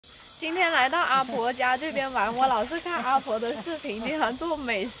今天来到阿婆家这边玩，我老是看阿婆的视频，经常做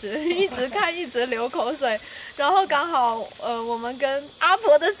美食，一直看一直流口水。然后刚好我们跟阿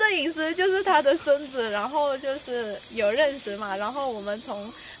婆的摄影师就是他的孙子，然后就是有认识嘛，然后我们从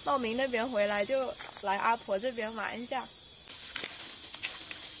茂名那边回来就来阿婆这边玩一下。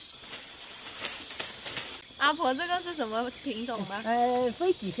阿婆，这个是什么品种的？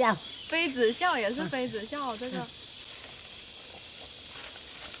妃子笑。妃子笑也是妃子笑，这个。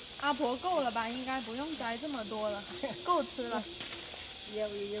阿婆够了吧？应该不用摘这么多了，够吃了。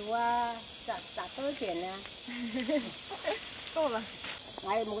有啊，打多点呢。够了。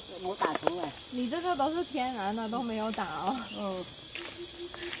来，冇打虫啊。你这个都是天然的，都没有打哦。嗯。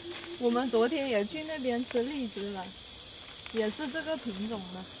我们昨天也去那边吃荔枝了，也是这个品种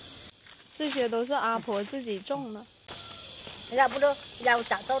的。这些都是阿婆自己种的。要不都要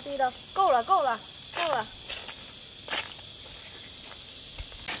打到地了。够了，够了，够了。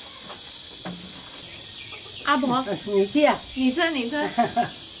阿婆，你吃啊？你吃，你吃。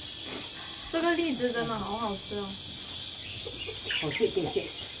这个荔枝真的好好吃哦。好吃，对吃。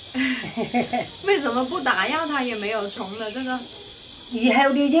为什么不打药它也没有虫的这个？以后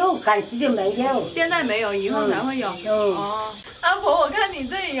的有，赶时就没有。现在没有，以后才会有。哦。阿婆，我看你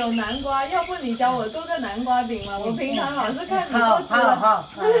这里有南瓜，要不你教我做个南瓜饼嘛？我平常老是看你做吃的。好。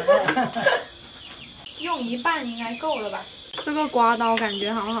用一半应该够了吧？这个刮刀感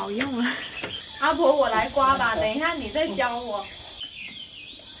觉好好用啊。阿婆，我来刮吧，等一下你再教我。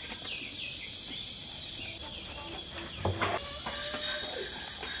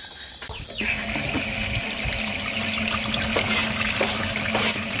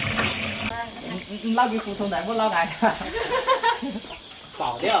你捞给胡同来不捞来？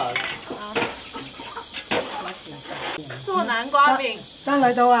少掉了。啊。做南瓜饼。刚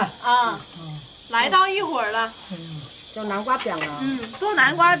来到啊。啊。来到一会儿了。做南瓜饼啊。做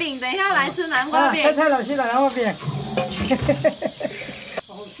南瓜饼，等一下来吃南瓜饼。太老师的南瓜饼。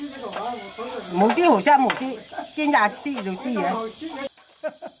冇啲好食冇食，见牙齿就啲啊。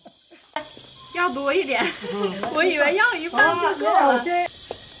要多一点，我以为要一半就够了。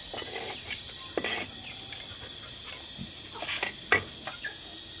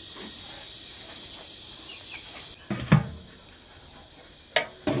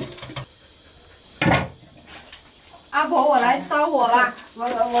阿婆，我来烧火吧。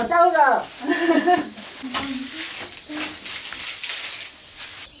我烧了。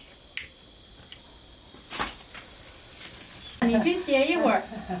你去歇一会儿。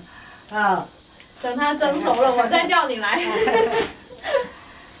啊。等它蒸熟了，我再叫你来。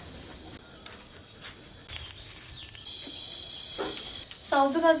烧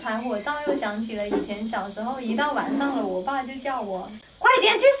这个柴火灶又想起了以前小时候，一到晚上了，我爸就叫我快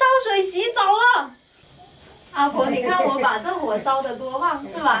点去烧水洗澡了。阿婆，你看我把这火烧得多旺，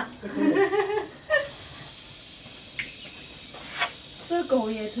是吧？这狗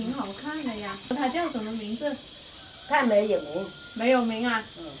也挺好看的呀，它叫什么名字？它没有名。没有名啊？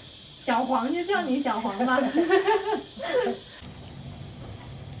小黄就叫你小黄吧。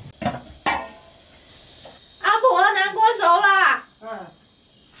阿婆，南瓜熟了。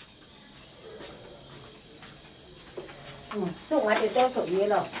送完就多煮鱼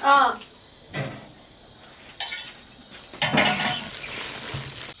了。啊。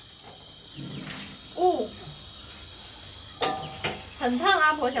哦，很烫，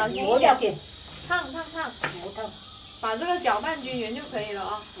阿婆小心一点。烫。不烫。把这个搅拌均匀就可以了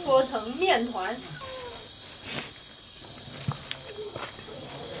啊，搓成面团。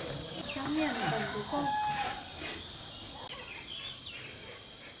加面粉不够。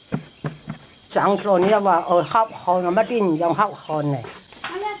上课你話黑汗咁乜啲唔用黑汗呢？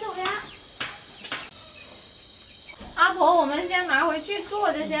阿婆，我们先拿回去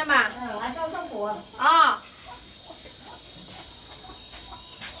做这些吧。来烧火。啊。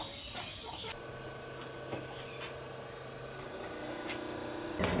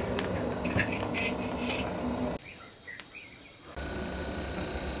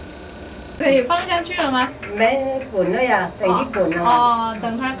可以放下去了吗？没滚了呀，等一滚了。哦，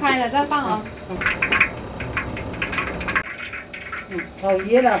等它开了再放哦。好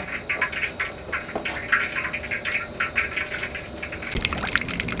热了。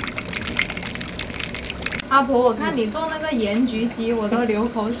阿婆，我看你做那个盐焗鸡，我都流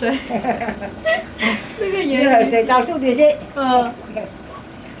口水。这个盐焗谁告诉你先？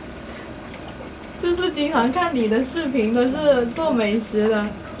就是经常看你的视频，都是做美食的，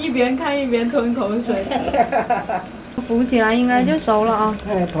一边看一边吞口水。浮起来应该就熟了啊。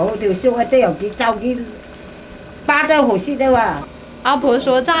抱條燒都有幾周幾巴都好食的哇。阿婆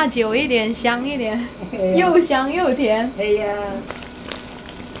说炸久一点，香一点，又香又甜。哎呀。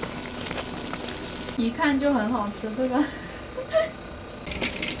一看就很好吃，这个。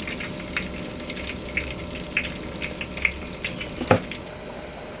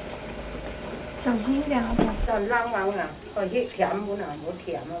小心一点，老婆。就浪浪啊，迄甜不呐，无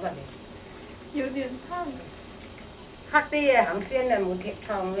甜啊，反正。有点烫。黑啲嘅行鲜嘅冇甜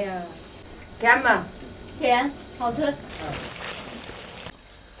烫呀，甜嘛。甜，好吃。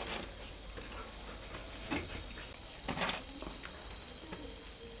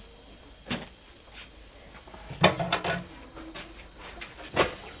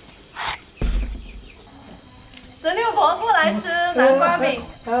16婆过来吃南瓜饼。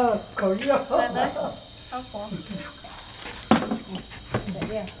口热。来，阿婆。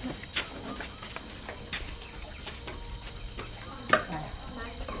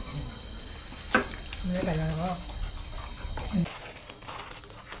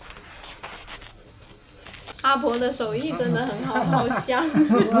阿婆的手艺真的很好，好香。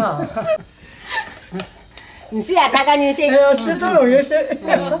你是啊，他赶紧先。吃这种也是，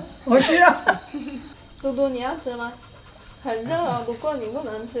我吃啊。嘟嘟，你要吃吗？很热哦，不过你不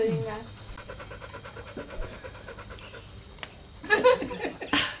能吃，应该。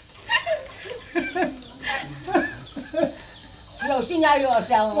有心眼有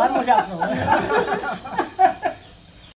香，我没少吃。